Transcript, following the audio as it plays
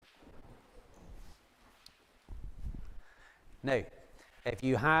Now, if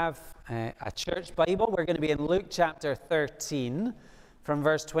you have a church Bible, we're going to be in Luke chapter 13 from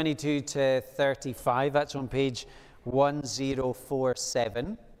verse 22 to 35. That's on page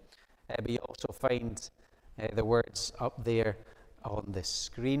 1047. But you also find the words up there on the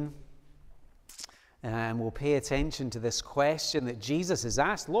screen. And we'll pay attention to this question that Jesus has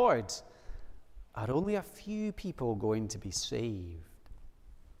asked, Lord, are only a few people going to be saved?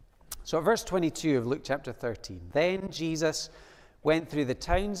 So at verse 22 of Luke chapter 13, then Jesus went through the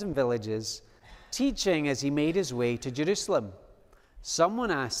towns and villages, teaching as he made his way to Jerusalem. Someone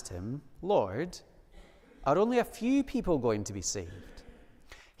asked him, Lord, are only a few people going to be saved?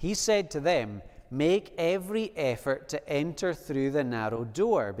 He said to them, make every effort to enter through the narrow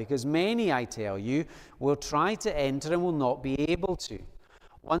door, because many, I tell you, will try to enter and will not be able to.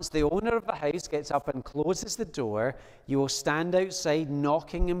 Once the owner of the house gets up and closes the door, you will stand outside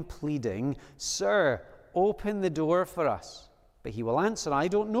knocking and pleading, Sir, open the door for us. But he will answer, I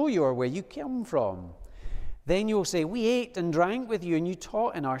don't know you or where you come from. Then you will say, we ate and drank with you and you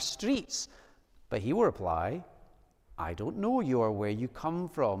taught in our streets. But he will reply, I don't know you or where you come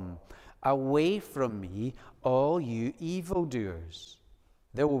from. Away from me, all you evildoers.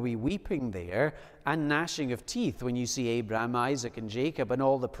 There will be weeping there and gnashing of teeth when you see Abraham, Isaac, and Jacob and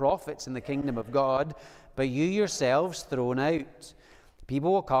all the prophets in the kingdom of God, but you yourselves thrown out.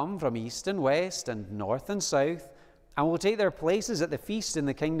 People will come from east and west and north and south, and will take their places at the feast in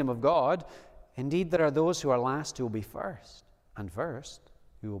the kingdom of God. Indeed, there are those who are last who will be first, and first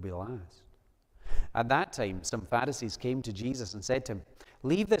who will be last. At that time, some Pharisees came to Jesus and said to him,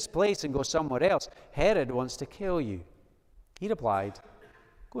 leave this place and go somewhere else. Herod wants to kill you. He replied,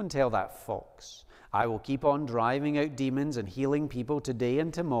 go and tell that fox, I will keep on driving out demons and healing people today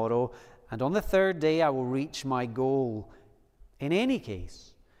and tomorrow, and on the third day I will reach my goal. In any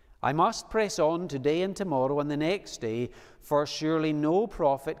case, I must press on today and tomorrow and the next day, for surely no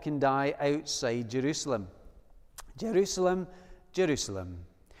prophet can die outside Jerusalem. Jerusalem, Jerusalem,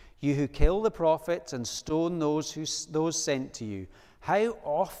 you who kill the prophets and stone those sent to you. How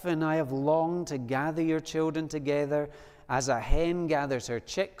often I have longed to gather your children together as a hen gathers her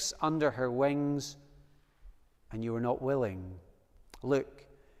chicks under her wings, and you are not willing. Look,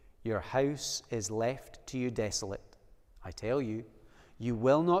 your house is left to you desolate. I tell you, you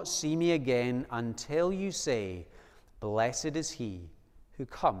will not see me again until you say, blessed is he who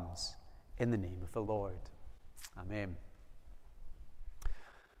comes in the name of the Lord. Amen.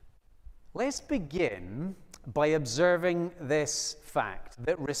 Let's begin by observing this fact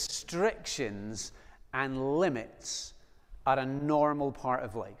that restrictions and limits are a normal part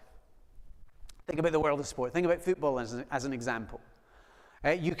of life. Think about the world of sport. Think about football as an example.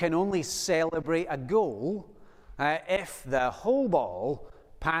 You can only celebrate a goal if the whole ball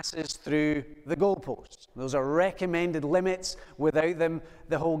passes through the goalpost. Those are recommended limits. Without them,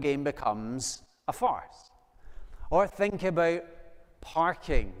 the whole game becomes a farce. Or think about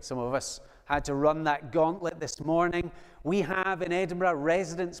parking. Some of us had to run that gauntlet this morning. We have in Edinburgh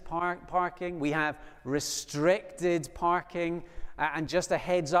residence parking. We have restricted parking. And just a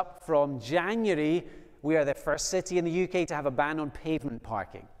heads up, from January, we are the first city in the UK to have a ban on pavement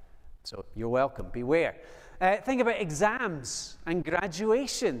parking. So you're welcome. Beware. Think about exams and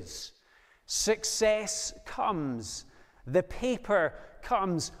graduations. Success comes. The paper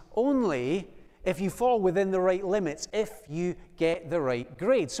comes only if you fall within the right limits, if you get the right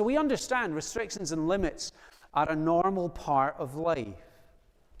grade. So we understand restrictions and limits are a normal part of life.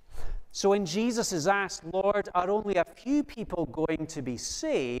 So when Jesus is asked, Lord, are only a few people going to be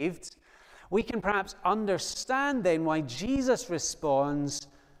saved? We can perhaps understand then why Jesus responds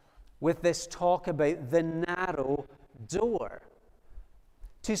with this talk about the narrow door.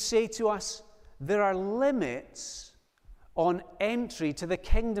 To say to us, there are limits on entry to the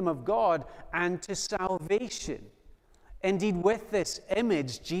kingdom of God and to salvation. Indeed, with this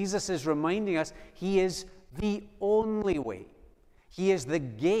image, Jesus is reminding us he is the only way. He is the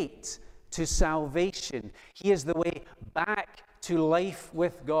gate to salvation. He is the way back to life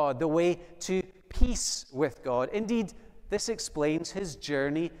with God, the way to peace with God. Indeed, this explains his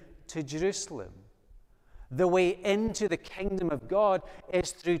journey to Jerusalem. The way into the kingdom of God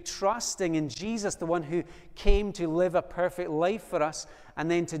is through trusting in Jesus, the one who came to live a perfect life for us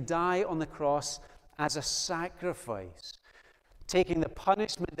and then to die on the cross as a sacrifice, taking the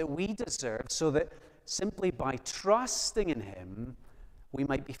punishment that we deserve so that simply by trusting in him, we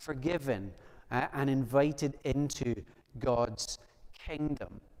might be forgiven and invited into God's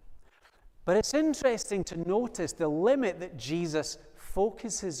kingdom. But it's interesting to notice the limit that Jesus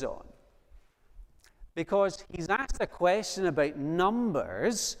focuses on. Because he's asked a question about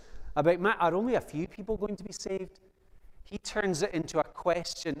numbers, about, are only a few people going to be saved? he turns it into a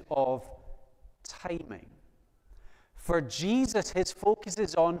question of timing. For Jesus, his focus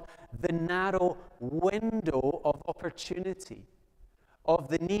is on the narrow window of opportunity, of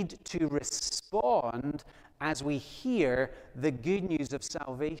the need to respond as we hear the good news of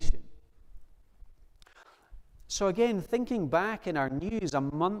salvation. So again, thinking back in our news a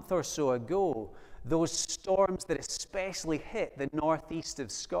month or so ago, those storms that especially hit the northeast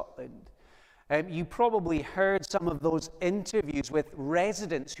of Scotland, you probably heard some of those interviews with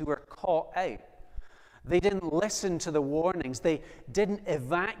residents who were caught out. They didn't listen to the warnings. They didn't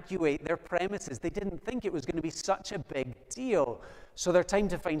evacuate their premises. They didn't think it was going to be such a big deal. So their time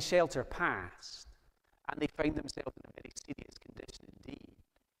to find shelter passed, and they found themselves in a very serious condition indeed.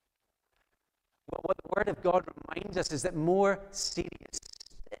 Well, what the Word of God reminds us is that more serious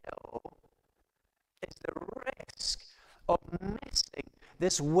still is the risk of missing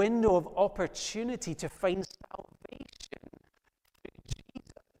this window of opportunity to find salvation through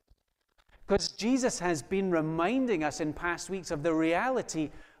Jesus. Because Jesus has been reminding us in past weeks of the reality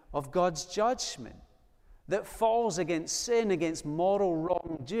of God's judgment that falls against sin, against moral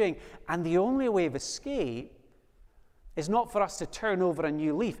wrongdoing. And the only way of escape is not for us to turn over a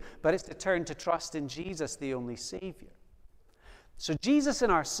new leaf, but it's to turn to trust in Jesus, the only Savior. So Jesus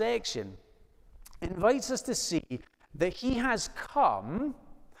in our section invites us to see that he has come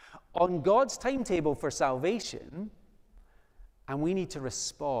on God's timetable for salvation, and we need to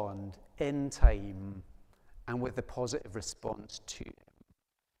respond in time and with a positive response to him.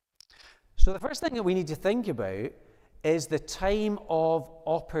 So the first thing that we need to think about is the time of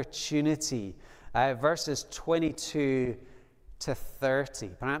opportunity, verses 22 to 30.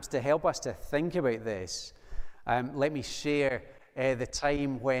 Perhaps to help us to think about this, let me share the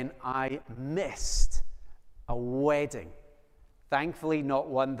time when I missed a wedding. Thankfully, not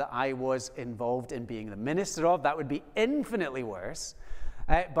one that I was involved in being the minister of. That would be infinitely worse.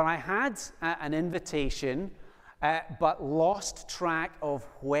 But I had an invitation, but lost track of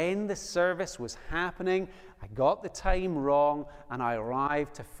when the service was happening. I got the time wrong, and I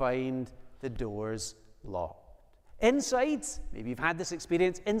arrived to find the doors locked. Inside, maybe you've had this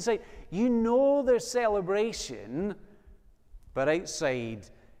experience, inside, you know there's celebration, but outside,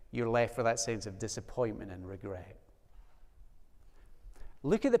 you're left with that sense of disappointment and regret.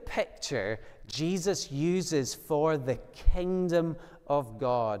 Look at the picture Jesus uses for the kingdom of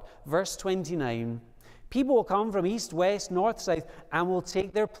God. Verse 29, people will come from east, west, north, south, and will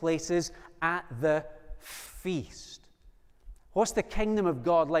take their places at the feast. What's the kingdom of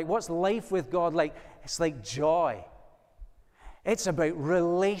God like? What's life with God like? It's like joy. It's about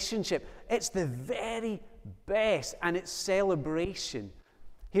relationship. It's the very best, and it's celebration.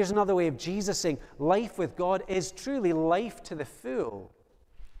 Here's another way of Jesus saying life with God is truly life to the full.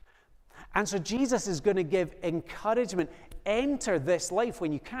 And so Jesus is going to give encouragement. Enter this life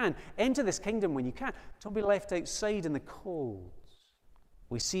when you can. Enter this kingdom when you can. Don't be left outside in the cold.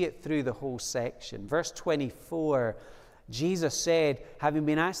 We see it through the whole section. Verse 24, Jesus said, having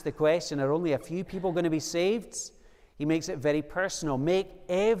been asked the question, are only a few people going to be saved? He makes it very personal. Make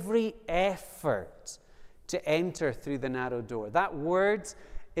every effort to enter through the narrow door. That word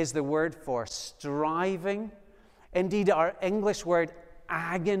is the word for striving. Indeed, our English word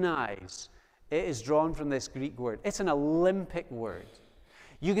agonize, it is drawn from this Greek word. It's an Olympic word.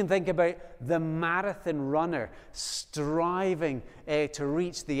 You can think about the marathon runner striving to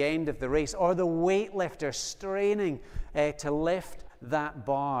reach the end of the race, or the weightlifter straining to lift that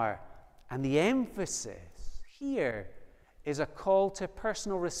bar. And the emphasis here is a call to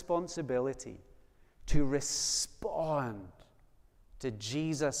personal responsibility, to respond to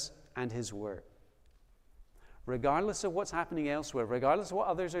Jesus and his word. Regardless of what's happening elsewhere, regardless of what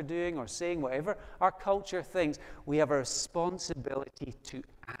others are doing or saying, whatever our culture thinks, we have a responsibility to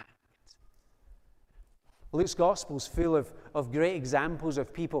act. Luke's gospel is full of great examples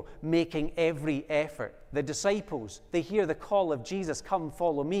of people making every effort. The disciples, they hear the call of Jesus, come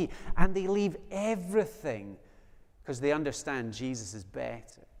follow me, and they leave everything because they understand Jesus is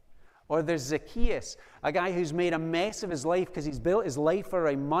better. Or there's Zacchaeus, a guy who's made a mess of his life because he's built his life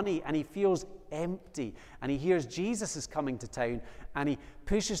around money and he feels empty. And he hears Jesus is coming to town and he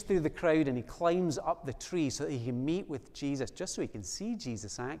pushes through the crowd and he climbs up the tree so that he can meet with Jesus, just so he can see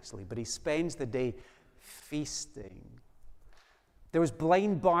Jesus actually. But he spends the day feasting. There was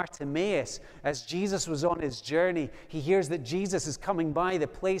blind Bartimaeus. As Jesus was on his journey, he hears that Jesus is coming by the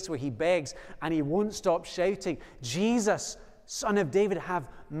place where he begs, and he won't stop shouting, Jesus, Son of David, have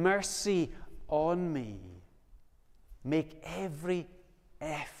mercy on me. Make every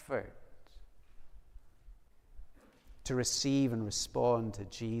effort to receive and respond to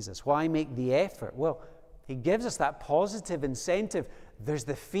Jesus. Why make the effort? Well, he gives us that positive incentive. There's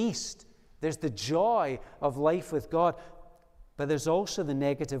the feast. There's the joy of life with God. But there's also the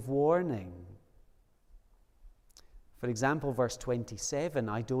negative warning. For example, verse 27,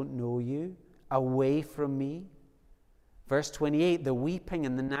 I don't know you. Away from me. Verse 28, the weeping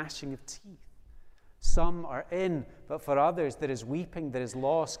and the gnashing of teeth. Some are in, but for others there is weeping, there is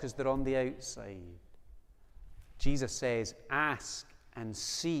loss because they're on the outside. Jesus says, ask and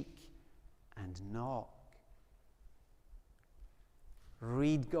seek and knock.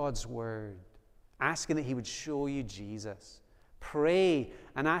 Read God's word, asking that he would show you Jesus. Pray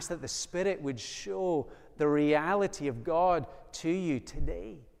and ask that the Spirit would show the reality of God to you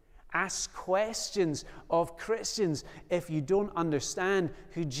today. Ask questions of Christians if you don't understand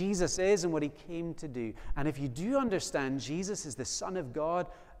who Jesus is and what he came to do. And if you do understand Jesus is the Son of God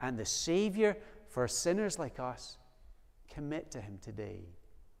and the Savior for sinners like us, commit to him today.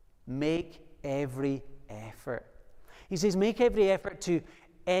 Make every effort. He says, make every effort to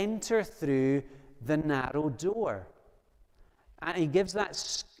enter through the narrow door. And he gives that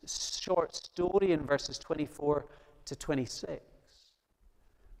short story in verses 24 to 26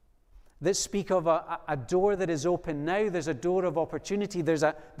 that speak of a door that is open now. There's a door of opportunity. There's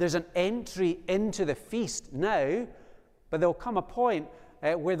an entry into the feast now, but there'll come a point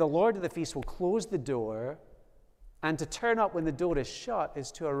where the Lord of the feast will close the door, and to turn up when the door is shut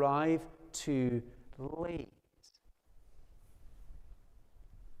is to arrive too late.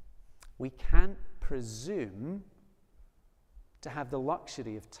 We can't presume to have the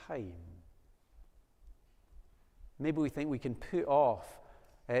luxury of time. Maybe we think we can put off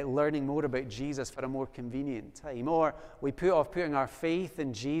learning more about Jesus for a more convenient time, or we put off putting our faith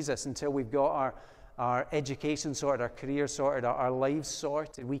in Jesus until we've got our education sorted, our career sorted, our lives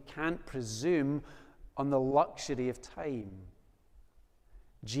sorted. We can't presume on the luxury of time.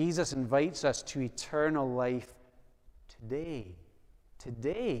 Jesus invites us to eternal life today.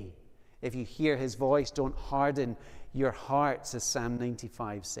 Today. If you hear his voice, don't harden your hearts, as Psalm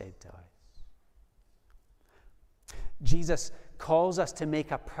 95 said to us. Jesus calls us to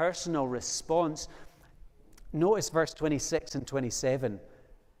make a personal response. Notice verse 26 and 27.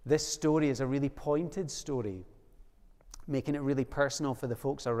 This story is a really pointed story, making it really personal for the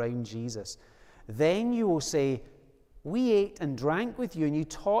folks around Jesus. Then you will say, we ate and drank with you, and you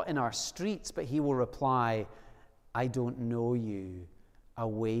taught in our streets. But he will reply, I don't know you.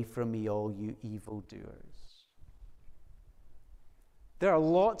 Away from me, all you evildoers. There are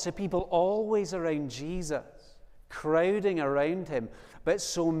lots of people always around Jesus, crowding around him, but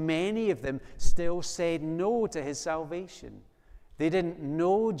so many of them still said no to his salvation. They didn't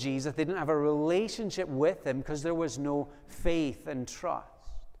know Jesus. They didn't have a relationship with him because there was no faith and trust.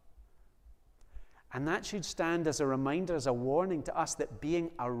 And that should stand as a reminder, as a warning to us that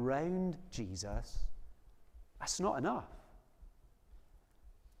being around Jesus, that's not enough.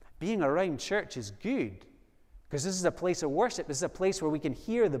 Being around church is good because this is a place of worship. This is a place where we can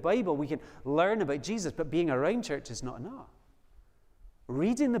hear the Bible, we can learn about Jesus, but being around church is not enough.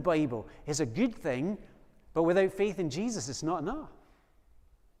 Reading the Bible is a good thing, but without faith in Jesus, it's not enough.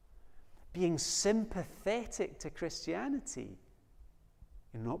 Being sympathetic to Christianity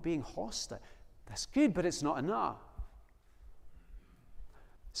and not being hostile, that's good, but it's not enough.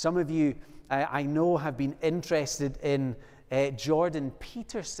 Some of you, I know, have been interested in Jordan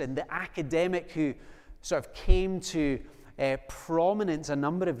Peterson, the academic who sort of came to prominence a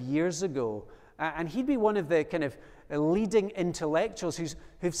number of years ago. And he'd be one of the kind of leading intellectuals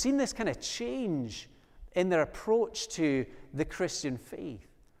who've seen this kind of change in their approach to the Christian faith.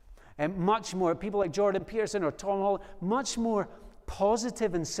 And much more, people like Jordan Peterson or Tom Holland, much more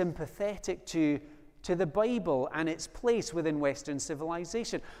positive and sympathetic to the Bible and its place within Western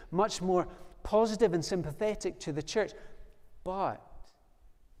civilization. Much more positive and sympathetic to the church. But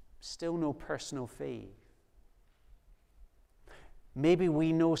still no personal faith. Maybe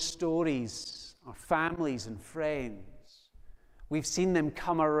we know stories of families and friends. We've seen them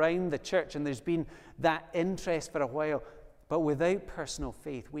come around the church and there's been that interest for a while. But without personal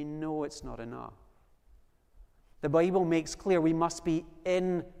faith, we know it's not enough. The Bible makes clear we must be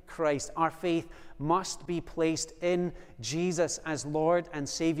in Christ. Our faith must be placed in Jesus as Lord and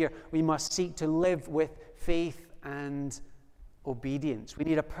Savior. We must seek to live with faith and obedience. We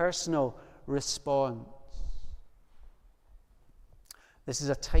need a personal response. This is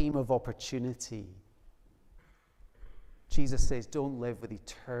a time of opportunity. Jesus says, don't live with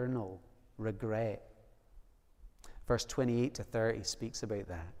eternal regret. Verse 28 to 30 speaks about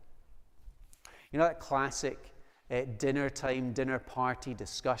that. You know that classic dinner time, dinner party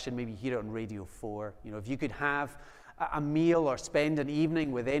discussion, maybe you hear it on Radio 4. You know, if you could have a meal or spend an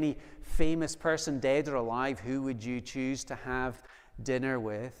evening with any famous person, dead or alive, who would you choose to have dinner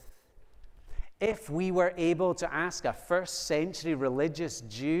with? If we were able to ask a first century religious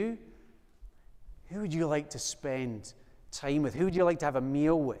Jew, who would you like to spend time with? Who would you like to have a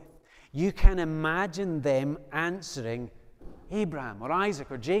meal with? You can imagine them answering Abraham or Isaac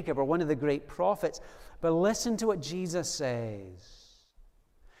or Jacob or one of the great prophets. But listen to what Jesus says.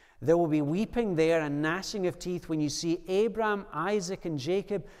 There will be weeping there and gnashing of teeth when you see Abraham, Isaac, and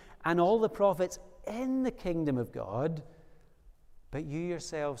Jacob and all the prophets in the kingdom of God, but you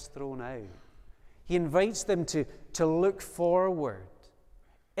yourselves thrown out. He invites them to look forward.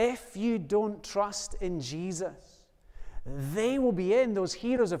 If you don't trust in Jesus, they will be in, those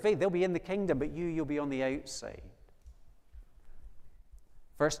heroes of faith, they'll be in the kingdom, but you'll be on the outside.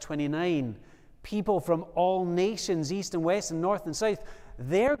 Verse 29, people from all nations, east and west and north and south,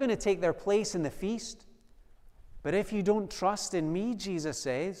 they're going to take their place in the feast. But if you don't trust in me, Jesus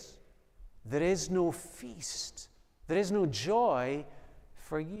says, there is no feast. There is no joy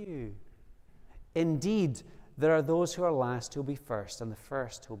for you. Indeed, there are those who are last who will be first, and the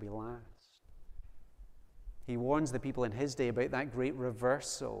first who will be last. He warns the people in his day about that great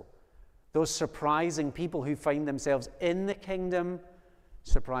reversal. Those surprising people who find themselves in the kingdom,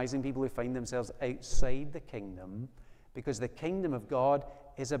 surprising people who find themselves outside the kingdom, because the kingdom of God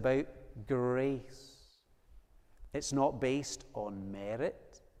is about grace. It's not based on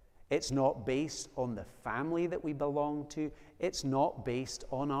merit. It's not based on the family that we belong to. It's not based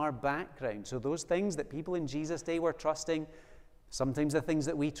on our background. So those things that people in Jesus' day were trusting, sometimes the things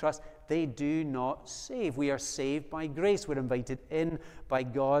that we trust, they do not save. We are saved by grace. We're invited in by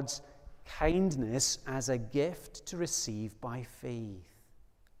God's kindness as a gift to receive by faith.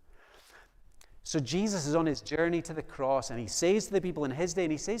 So Jesus is on his journey to the cross, and he says to the people in his day,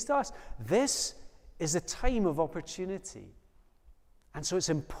 and he says to us, this is a time of opportunity. And so it's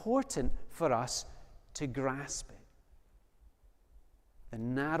important for us to grasp it. The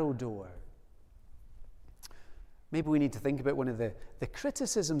narrow door. Maybe we need to think about one of the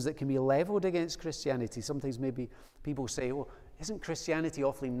criticisms that can be leveled against Christianity. Sometimes maybe people say, oh, isn't Christianity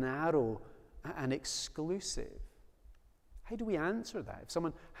awfully narrow and exclusive? How do we answer that? If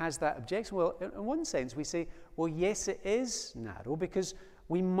someone has that objection, well, in one sense, we say, well, yes, it is narrow, because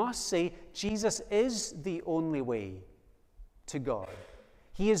we must say Jesus is the only way to God.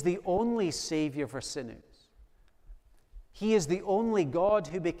 He is the only Savior for sinners. He is the only God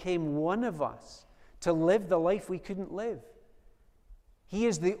who became one of us to live the life we couldn't live. He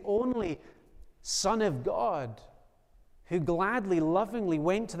is the only Son of God who gladly, lovingly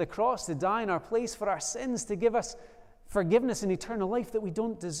went to the cross to die in our place for our sins, to give us forgiveness and eternal life that we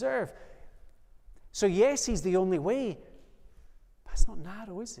don't deserve. So yes, he's the only way, but it's not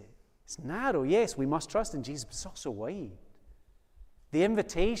narrow, is it? It's narrow. Yes, we must trust in Jesus, but it's also wide. The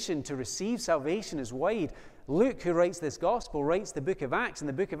invitation to receive salvation is wide. Luke, who writes this gospel, writes the book of Acts, and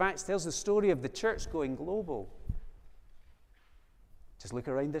the book of Acts tells the story of the church going global. Just look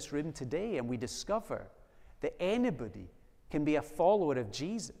around this room today and we discover that anybody can be a follower of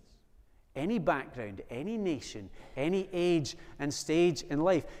Jesus. Any background, any nation, any age and stage in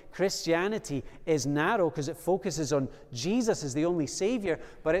life. Christianity is narrow because it focuses on Jesus as the only Savior,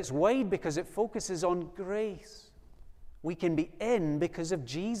 but it's wide because it focuses on grace. We can be in because of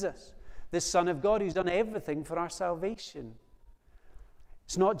Jesus, the Son of God who's done everything for our salvation.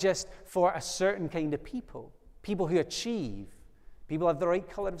 It's not just for a certain kind of people who achieve, people have the right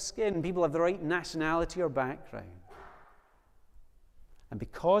color of skin, people have the right nationality or background. And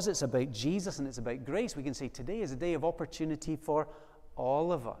because it's about Jesus and it's about grace, we can say today is a day of opportunity for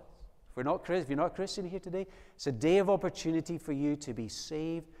all of us. If you're not a Christian here today, it's a day of opportunity for you to be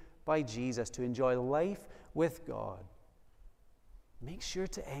saved by Jesus, to enjoy life with God. Make sure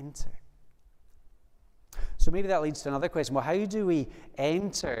to enter. So maybe that leads to another question. Well, how do we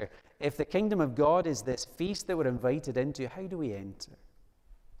enter? If the kingdom of God is this feast that we're invited into, how do we enter?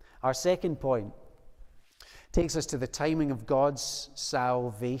 Our second point takes us to the timing of God's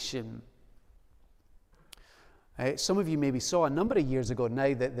salvation. Some of you maybe saw a number of years ago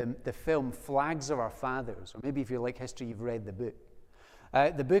now that the film Flags of Our Fathers, or maybe if you like history, you've read the book.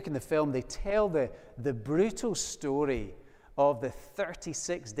 The book and the film, they tell the brutal story of the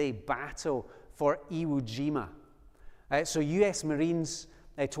 36-day battle for Iwo Jima. So US Marines,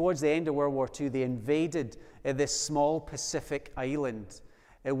 towards the end of World War II, they invaded this small Pacific island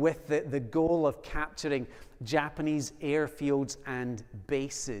with the goal of capturing Japanese airfields and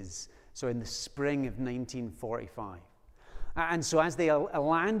bases, so in the spring of 1945. And so as they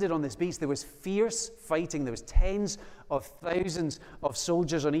landed on this beach, there was fierce fighting. There was tens of thousands of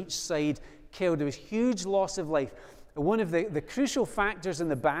soldiers on each side killed. There was huge loss of life. One of the crucial factors in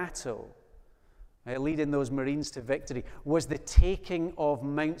the battle, leading those Marines to victory, was the taking of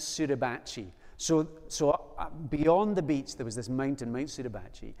Mount Suribachi. So beyond the beach, there was this mountain, Mount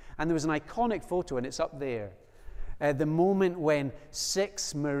Suribachi, and there was an iconic photo, and it's up there. The moment when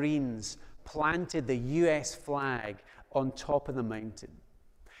 6 Marines planted the US flag on top of the mountain.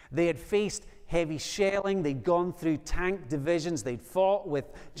 They had faced heavy shelling, they'd gone through tank divisions, they'd fought with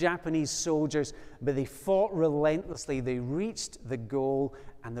Japanese soldiers, but they fought relentlessly. They reached the goal,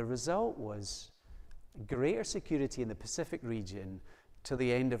 and the result was greater security in the Pacific region till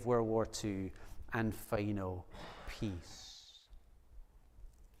the end of World War II and final peace.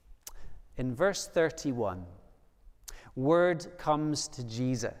 In verse 31, word comes to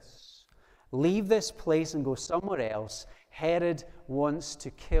Jesus. Leave this place and go somewhere else. Herod wants to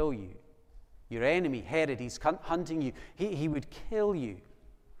kill you. Your enemy, Herod, he's hunting you. He would kill you.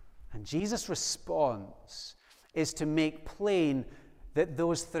 And Jesus' response is to make plain that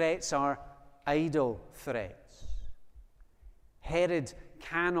those threats are idle threats. Herod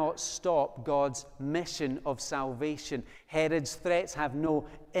cannot stop God's mission of salvation. Herod's threats have no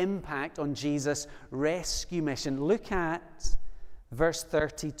impact on Jesus' rescue mission. Look at verse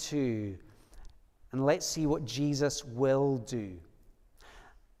 32, and let's see what Jesus will do.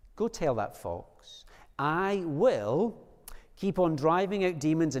 Go tell that fox, I will keep on driving out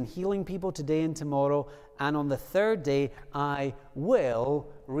demons and healing people today and tomorrow, and on the 3rd day, I will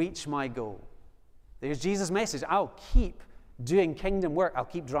reach my goal. There's Jesus' message. I'll keep doing kingdom work. I'll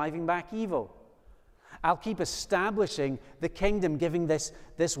keep driving back evil. I'll keep establishing the kingdom, giving this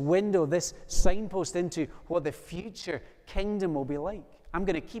window, this signpost into what the future kingdom will be like. I'm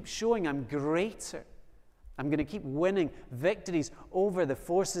going to keep showing I'm greater. I'm going to keep winning victories over the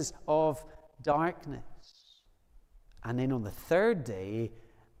forces of darkness. And then on the 3rd day,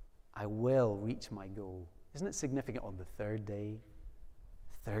 I will reach my goal. Isn't it significant on the 3rd day?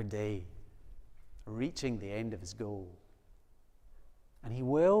 3rd day, reaching the end of his goal. And he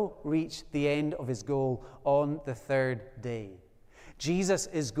will reach the end of his goal on the 3rd day. Jesus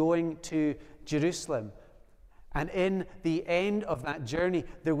is going to Jerusalem. And in the end of that journey,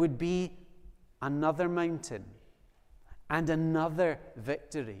 there would be another mountain and another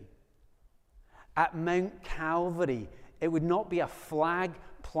victory. At Mount Calvary, it would not be a flag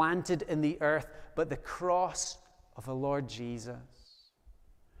planted in the earth, but the cross of the Lord Jesus.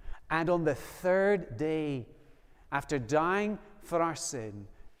 And on the 3rd day, after dying for our sin,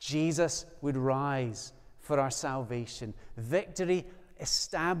 Jesus would rise for our salvation. Victory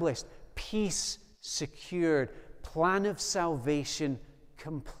established, peace secured, plan of salvation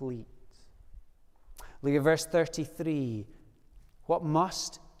complete. Look at verse 33. What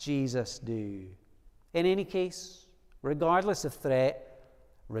must Jesus do? In any case, regardless of threat,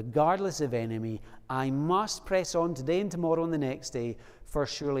 regardless of enemy, I must press on today and tomorrow and the next day, for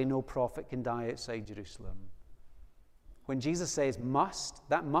surely no prophet can die outside Jerusalem. When Jesus says must,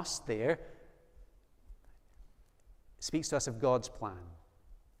 that must there speaks to us of God's plan,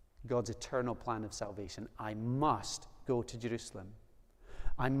 God's eternal plan of salvation. I must go to Jerusalem.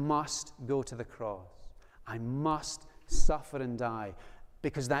 I must go to the cross. I must suffer and die,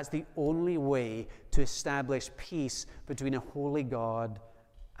 because that's the only way to establish peace between a holy God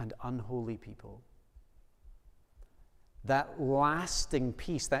and unholy people. That lasting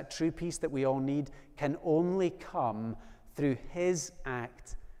peace, that true peace that we all need, can only come through his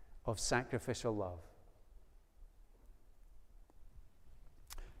act of sacrificial love.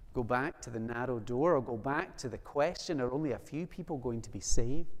 Go back to the narrow door, or go back to the question, are only a few people going to be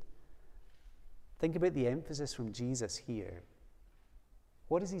saved? Think about the emphasis from Jesus here.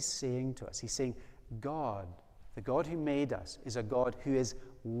 What is he saying to us? He's saying, God, the God who made us, is a God who is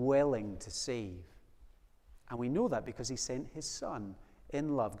willing to save. And we know that because he sent his Son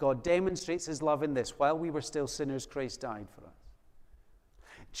in love. God demonstrates his love in this. While we were still sinners, Christ died for us.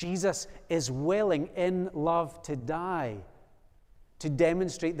 Jesus is willing in love to die, to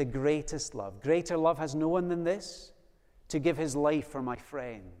demonstrate the greatest love. Greater love has no one than this, to give his life for my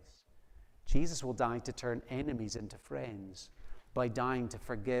friends. Jesus will die to turn enemies into friends by dying to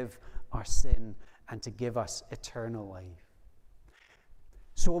forgive our sin and to give us eternal life.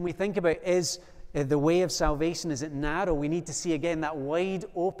 So when we think about is the way of salvation, is it narrow? We need to see again that wide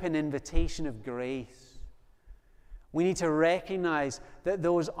open invitation of grace. We need to recognize that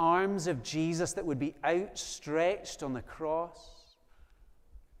those arms of Jesus that would be outstretched on the cross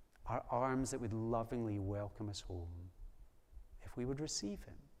are arms that would lovingly welcome us home if we would receive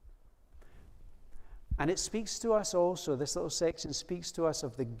him. And it speaks to us also, this little section speaks to us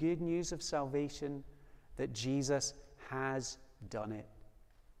of the good news of salvation, that Jesus has done it.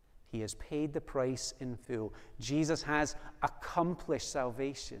 He has paid the price in full. Jesus has accomplished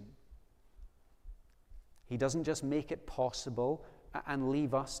salvation. He doesn't just make it possible and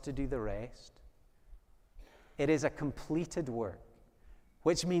leave us to do the rest. It is a completed work,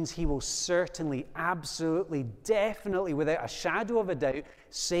 which means he will certainly, absolutely, definitely, without a shadow of a doubt,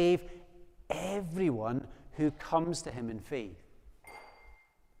 save everyone who comes to him in faith.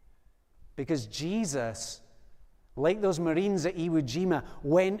 Because Jesus, like those Marines at Iwo Jima,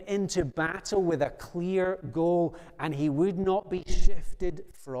 went into battle with a clear goal, and he would not be shifted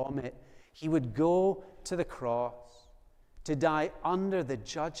from it. He would go to the cross to die under the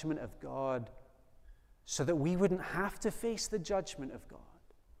judgment of God so that we wouldn't have to face the judgment of God.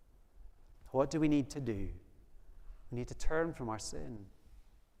 What do we need to do? We need to turn from our sin.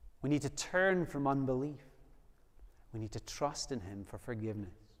 We need to turn from unbelief. We need to trust in him for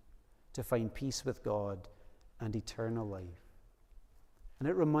forgiveness, to find peace with God and eternal life. And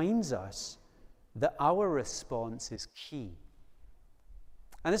it reminds us that our response is key.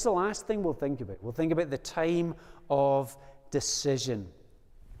 And this is the last thing we'll think about. We'll think about the time of decision.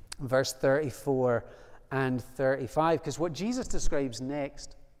 Verse 34 and 35. Because what Jesus describes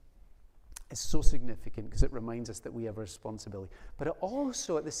next is so significant because it reminds us that we have a responsibility. But it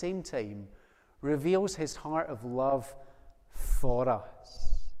also, at the same time, reveals his heart of love for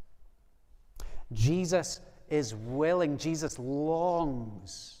us. Jesus is willing, Jesus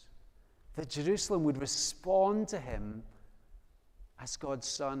longs that Jerusalem would respond to him as God's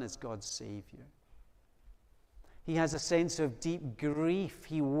Son, as God's Savior. He has a sense of deep grief.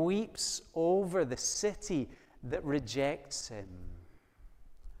 He weeps over the city that rejects him.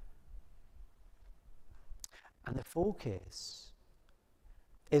 And the focus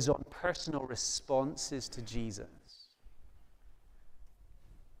is on personal responses to Jesus.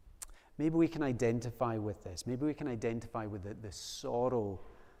 Maybe we can identify with this. Maybe we can identify with the sorrow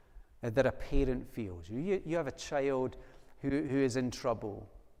that a parent feels. You have a child who is in trouble.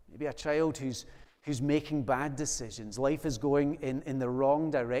 Maybe a child who's making bad decisions. Life is going in the wrong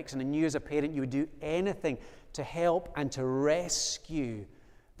direction. And you as a parent, you would do anything to help and to rescue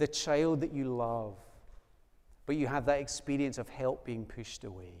the child that you love. But you have that experience of help being pushed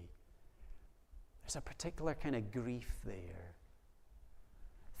away. There's a particular kind of grief there.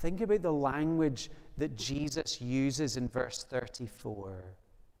 Think about the language that Jesus uses in verse 34.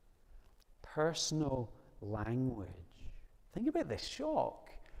 Personal language. Think about the shock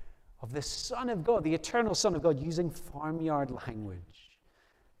of the Son of God, the eternal Son of God, using farmyard language.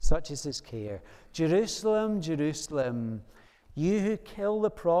 Such is his care. Jerusalem, Jerusalem, you who kill the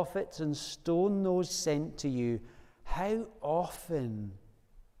prophets and stone those sent to you, how often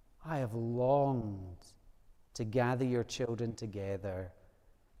I have longed to gather your children together,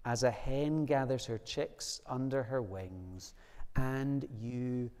 as a hen gathers her chicks under her wings, and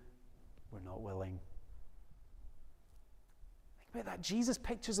you were not willing. Think about that. Jesus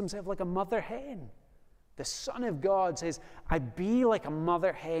pictures himself like a mother hen. The Son of God says, I'd be like a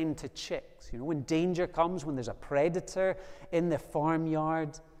mother hen to chicks. You know, when danger comes, when there's a predator in the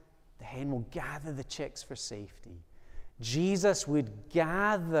farmyard, the hen will gather the chicks for safety. Jesus would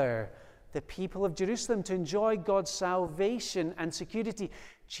gather the people of Jerusalem to enjoy God's salvation and security.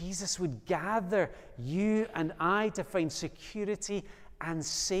 Jesus would gather you and I to find security and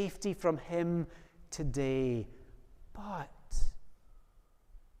safety from him today. But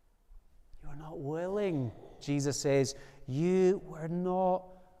you're not willing, Jesus says. You were not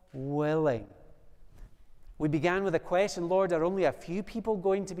willing. We began with a question, Lord, are only a few people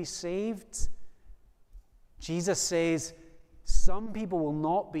going to be saved? Jesus says, some people will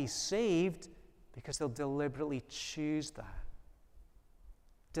not be saved because they'll deliberately choose that.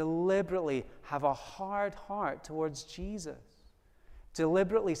 Deliberately have a hard heart towards Jesus.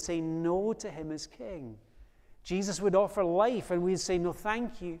 Deliberately say no to him as king. Jesus would offer life and we'd say, no,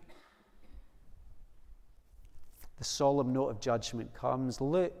 thank you. The solemn note of judgment comes.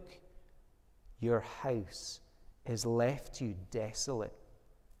 Look, your house is left you desolate.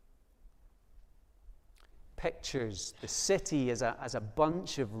 Pictures the city as a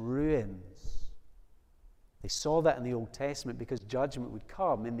bunch of ruins. They saw that in the Old Testament because judgment would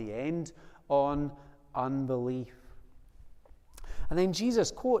come in the end on unbelief. And then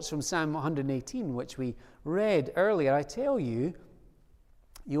Jesus quotes from Psalm 118, which we read earlier. I tell you,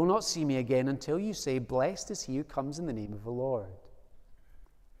 you will not see me again until you say, blessed is he who comes in the name of the Lord.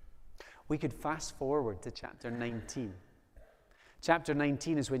 We could fast forward to chapter 19. Chapter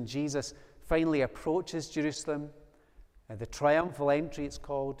 19 is when Jesus finally approaches Jerusalem. The triumphal entry, it's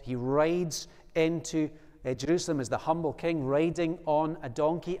called. He rides into Jerusalem is the humble king riding on a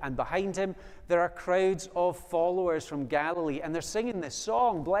donkey, and behind him there are crowds of followers from Galilee, and they're singing this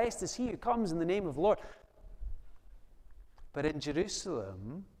song, "Blessed is he who comes in the name of the Lord." But in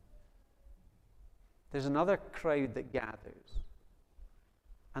Jerusalem, there's another crowd that gathers,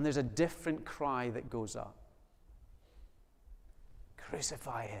 and there's a different cry that goes up.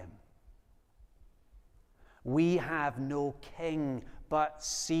 Crucify him. We have no king but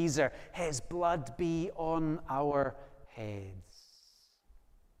Caesar. His blood be on our heads.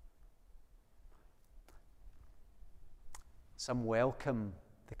 Some welcome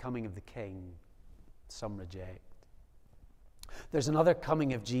the coming of the king, some reject. There's another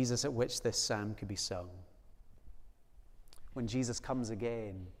coming of Jesus at which this psalm could be sung. When Jesus comes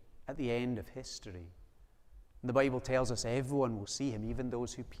again at the end of history. And the Bible tells us everyone will see him, even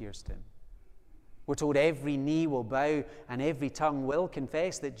those who pierced him. We're told every knee will bow and every tongue will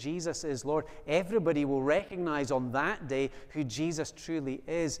confess that Jesus is Lord. Everybody will recognize on that day who Jesus truly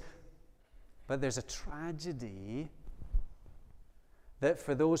is. But there's a tragedy that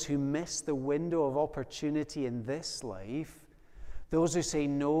for those who miss the window of opportunity in this life, those who say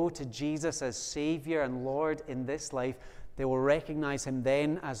no to Jesus as Savior and Lord in this life, they will recognize him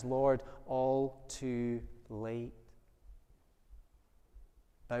then as Lord all too late,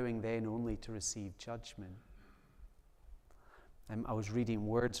 bowing then only to receive judgment. I was reading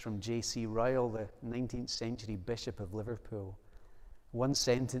words from J.C. Ryle, the 19th century Bishop of Liverpool. One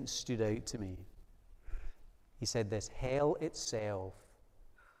sentence stood out to me. He said this: "Hell itself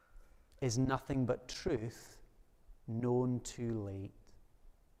is nothing but truth known too late."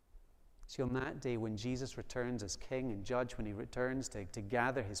 See, on that day when Jesus returns as King and Judge, when he returns to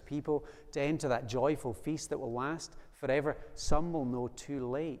gather his people, to enter that joyful feast that will last forever, some will know too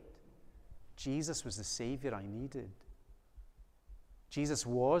late. Jesus was the Savior I needed. Jesus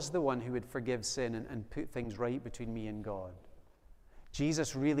was the one who would forgive sin and put things right between me and God.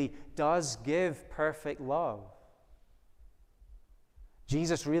 Jesus really does give perfect love.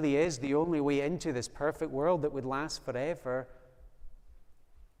 Jesus really is the only way into this perfect world that would last forever.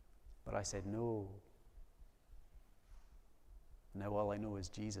 But I said no. Now all I know is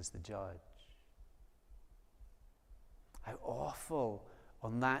Jesus the Judge. How awful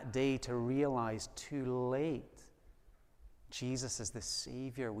on that day to realize too late Jesus is the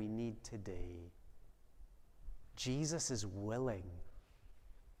Savior we need today. Jesus is willing.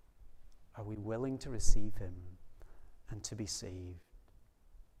 Are we willing to receive him and to be saved?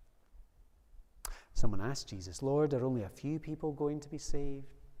 Someone asked Jesus, "Lord, are only a few people going to be saved?"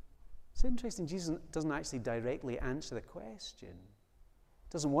 It's interesting, Jesus doesn't actually directly answer the question.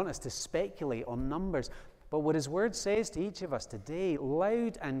 Doesn't want us to speculate on numbers. But what his word says to each of us today,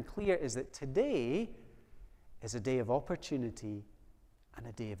 loud and clear, is that today is a day of opportunity and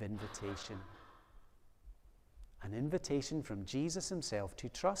a day of invitation. An invitation from Jesus himself to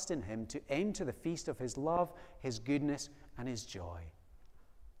trust in him, to enter the feast of his love, his goodness, and his joy.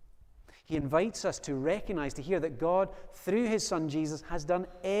 He invites us to recognize, to hear that God, through his Son Jesus, has done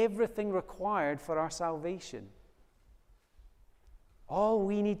everything required for our salvation. All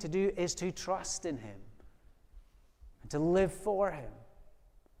we need to do is to trust in him and to live for him,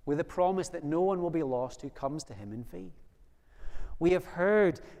 with the promise that no one will be lost who comes to him in faith. We have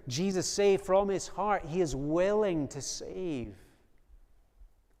heard Jesus say from his heart, he is willing to save.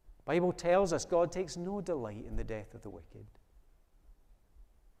 The Bible tells us God takes no delight in the death of the wicked.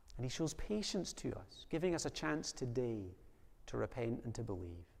 And he shows patience to us, giving us a chance today to repent and to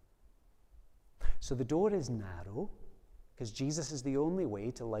believe. So the door is narrow, because Jesus is the only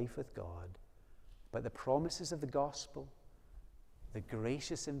way to life with God. But the promises of the gospel, the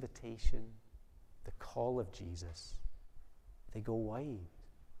gracious invitation, the call of Jesus, they go wide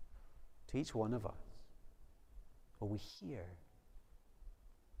to each one of us. Will we hear?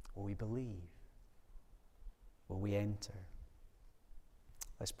 Will we believe? Will we enter?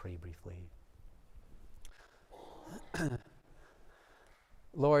 Let's pray briefly.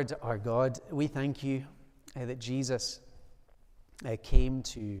 Lord our God, we thank you that Jesus came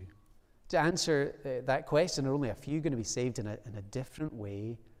to answer that question. Are only a few going to be saved in a different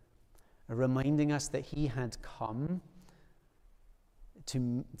way, reminding us that he had come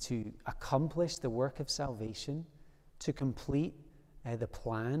to accomplish the work of salvation, to complete the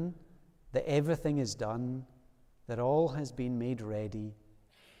plan, that everything is done, that all has been made ready,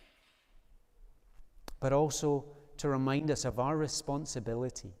 but also to remind us of our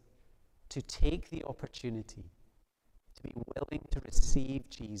responsibility to take the opportunity to be willing to receive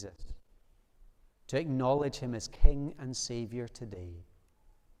Jesus, to acknowledge him as King and Savior today.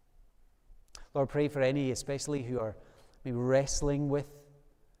 Lord, pray for any especially who are maybe wrestling with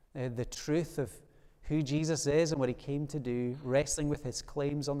the truth of who Jesus is and what he came to do, wrestling with his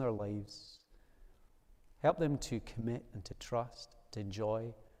claims on their lives. Help them to commit and to trust, to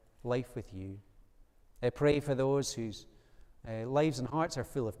enjoy life with you. I pray for those whose lives and hearts are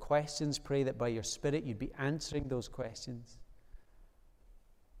full of questions. Pray that by your Spirit you'd be answering those questions.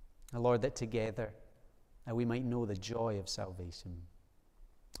 And Lord, that together we might know the joy of salvation.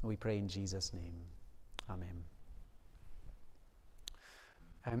 We pray in Jesus' name. Amen.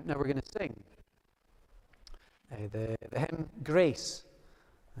 Now we're going to sing the hymn Grace,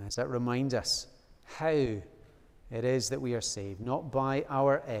 as that reminds us how it is that we are saved, not by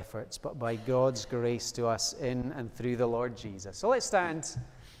our efforts, but by God's grace to us in and through the Lord Jesus. So let's stand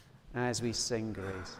as we sing Grace.